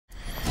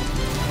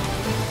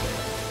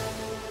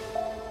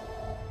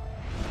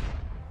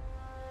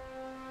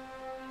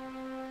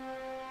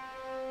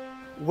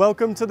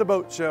Welcome to the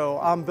boat show.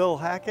 I'm Bill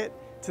Hackett.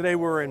 Today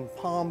we're in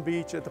Palm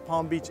Beach at the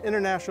Palm Beach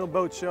International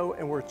Boat Show,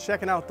 and we're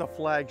checking out the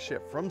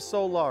flagship from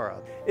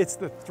Solara. It's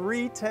the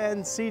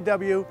 310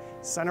 CW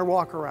center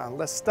walk around.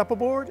 Let's step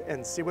aboard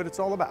and see what it's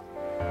all about.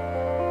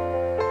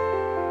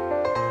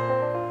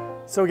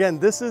 So again,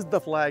 this is the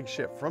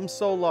flagship from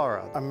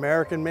Solara,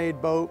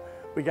 American-made boat.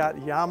 We got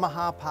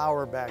Yamaha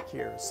power back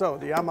here. So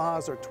the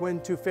Yamahas are twin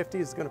 250s.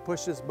 It's going to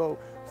push this boat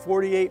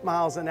 48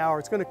 miles an hour.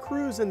 It's going to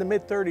cruise in the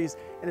mid-30s,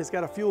 and it's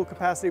got a fuel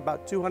capacity of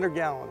about 200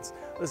 gallons.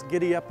 Let's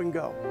giddy up and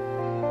go.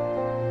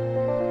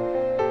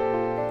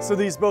 So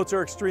these boats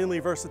are extremely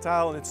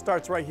versatile, and it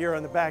starts right here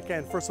on the back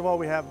end. First of all,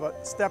 we have a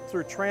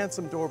step-through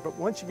transom door, but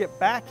once you get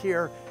back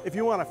here, if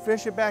you want to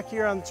fish it back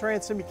here on the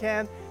transom, you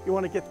can. You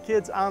want to get the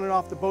kids on and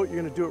off the boat, you're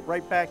going to do it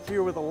right back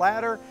here with a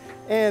ladder.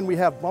 And we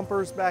have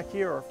bumpers back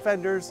here, or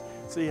fenders,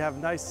 so you have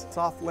nice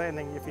soft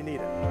landing if you need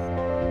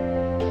it.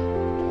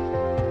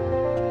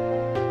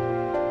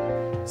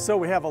 So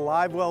we have a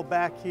live well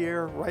back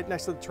here, right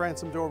next to the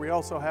transom door. We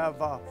also have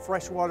a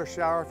freshwater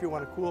shower if you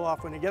want to cool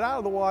off when you get out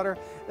of the water.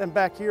 Then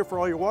back here for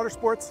all your water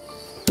sports,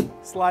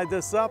 slide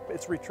this up.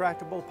 It's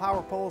retractable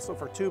power pole, so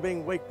for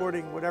tubing,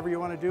 wakeboarding, whatever you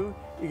want to do,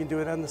 you can do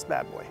it on this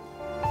bad boy.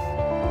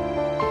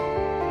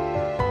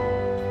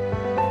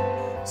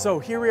 So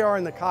here we are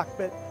in the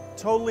cockpit,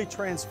 totally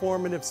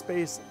transformative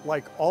space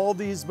like all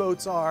these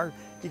boats are.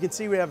 You can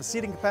see we have a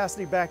seating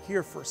capacity back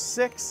here for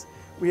 6.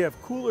 We have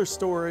cooler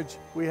storage.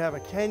 We have a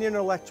Canyon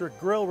electric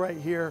grill right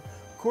here.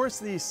 Of course,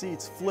 these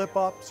seats flip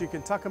up so you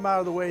can tuck them out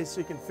of the way so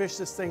you can fish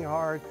this thing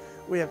hard.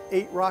 We have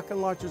 8 rocket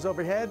launchers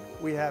overhead.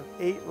 We have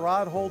 8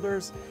 rod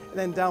holders. And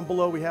then down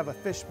below, we have a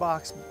fish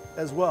box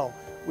as well.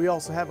 We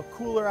also have a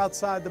cooler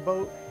outside the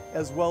boat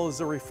as well as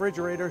a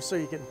refrigerator so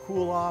you can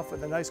cool off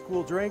with a nice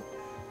cool drink.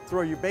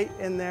 Throw your bait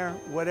in there,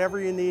 whatever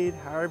you need,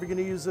 however you're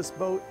going to use this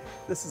boat.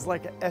 This is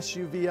like an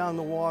SUV on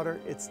the water.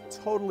 It's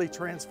totally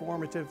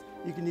transformative.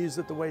 You can use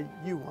it the way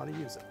you want to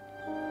use it.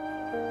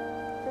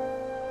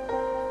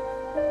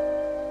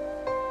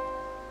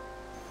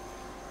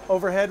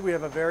 Overhead, we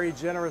have a very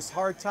generous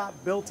hardtop.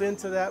 Built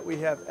into that, we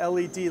have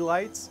LED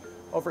lights.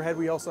 Overhead,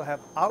 we also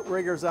have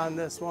outriggers on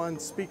this one,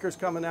 speakers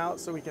coming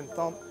out so we can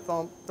thump,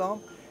 thump,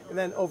 thump. And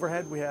then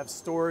overhead, we have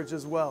storage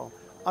as well.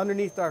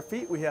 Underneath our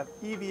feet, we have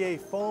EVA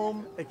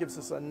foam. It gives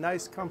us a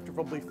nice,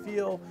 comfortably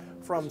feel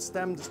from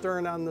stem to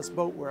stern on this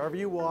boat. Wherever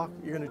you walk,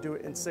 you're going to do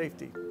it in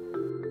safety.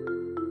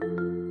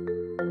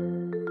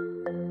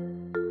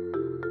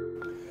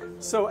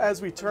 So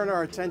as we turn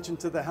our attention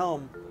to the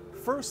helm,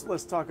 first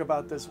let's talk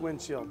about this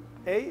windshield.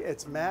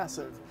 It's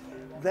massive.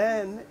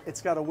 Then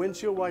it's got a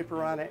windshield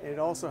wiper on it, and it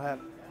also has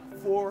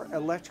 4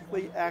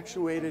 electrically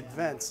actuated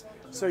vents,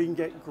 so you can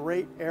get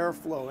great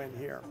airflow in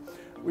here.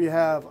 We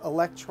have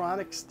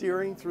electronic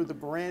steering through the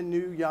brand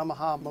new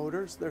Yamaha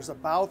motors. There's a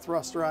bow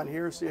thruster on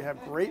here, so you have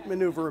great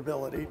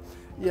maneuverability.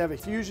 You have a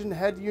Fusion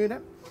head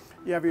unit.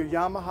 You have your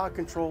Yamaha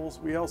controls.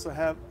 We also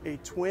have a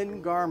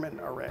twin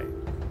Garmin array.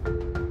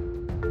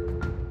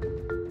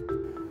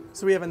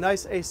 So we have a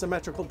nice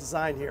asymmetrical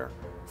design here.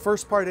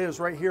 First part is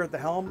right here at the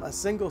helm, a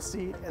single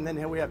seat, and then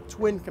here we have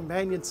twin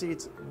companion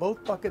seats,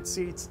 both bucket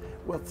seats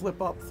with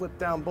flip up, flip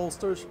down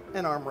bolsters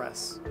and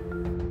armrests.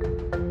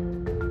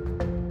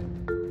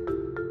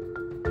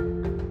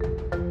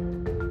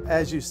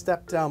 As you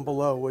step down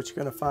below, what you're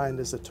going to find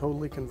is a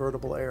totally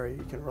convertible area.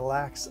 You can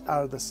relax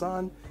out of the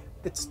sun.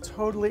 It's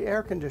totally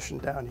air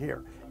conditioned down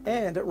here,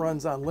 and it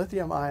runs on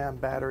lithium-ion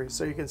batteries,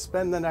 so you can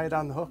spend the night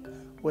on the hook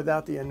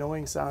without the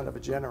annoying sound of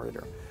a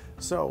generator.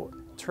 So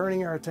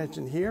turning our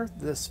attention here,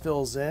 this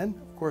fills in.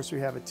 Of course, we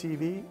have a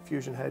TV,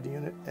 Fusion head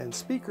unit, and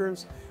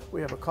speakers.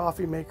 We have a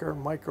coffee maker,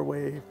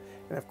 microwave,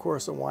 and of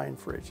course a wine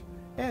fridge.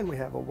 And we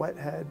have a wet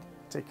head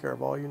to take care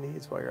of all your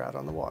needs while you're out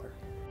on the water.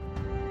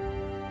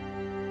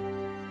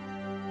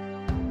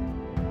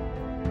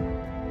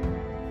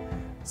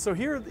 So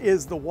here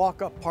is the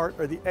walk-up part,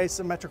 or the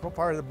asymmetrical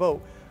part of the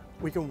boat.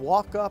 We can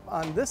walk up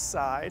on this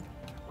side,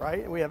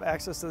 right? And we have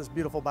access to this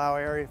beautiful bow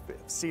area,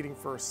 seating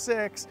for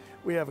 6.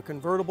 We have a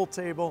convertible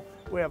table.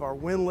 We have our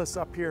windlass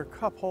up here,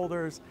 cup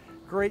holders,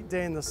 great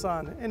day in the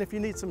sun. And if you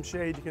need some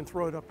shade, you can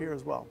throw it up here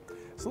as well.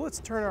 So let's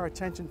turn our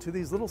attention to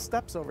these little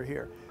steps over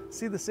here.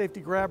 See the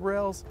safety grab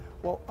rails?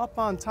 Well, up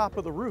on top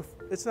of the roof,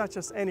 it's not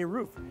just any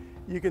roof.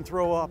 You can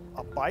throw up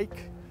a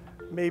bike,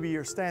 maybe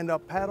your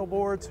stand-up paddle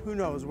boards, who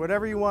knows,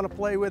 whatever you want to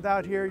play with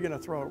out here, you're going to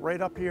throw it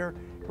right up here,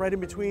 right in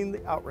between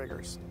the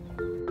outriggers.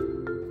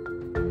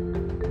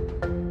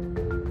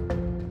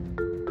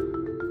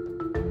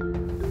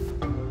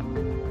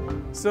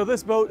 So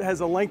this boat has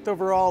a length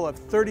overall of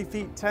 30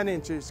 feet 10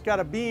 inches, got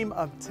a beam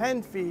of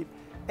 10 feet,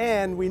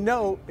 and we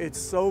know it's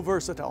so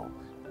versatile.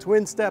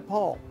 Twin step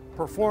hull,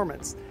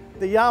 performance,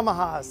 the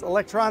Yamaha's,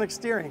 electronic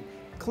steering,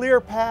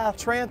 clear path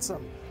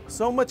transom,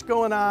 so much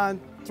going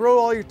on. Throw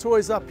all your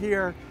toys up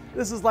here.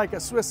 This is like a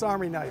Swiss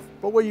Army knife.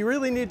 But what you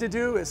really need to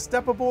do is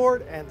step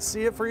aboard and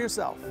see it for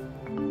yourself.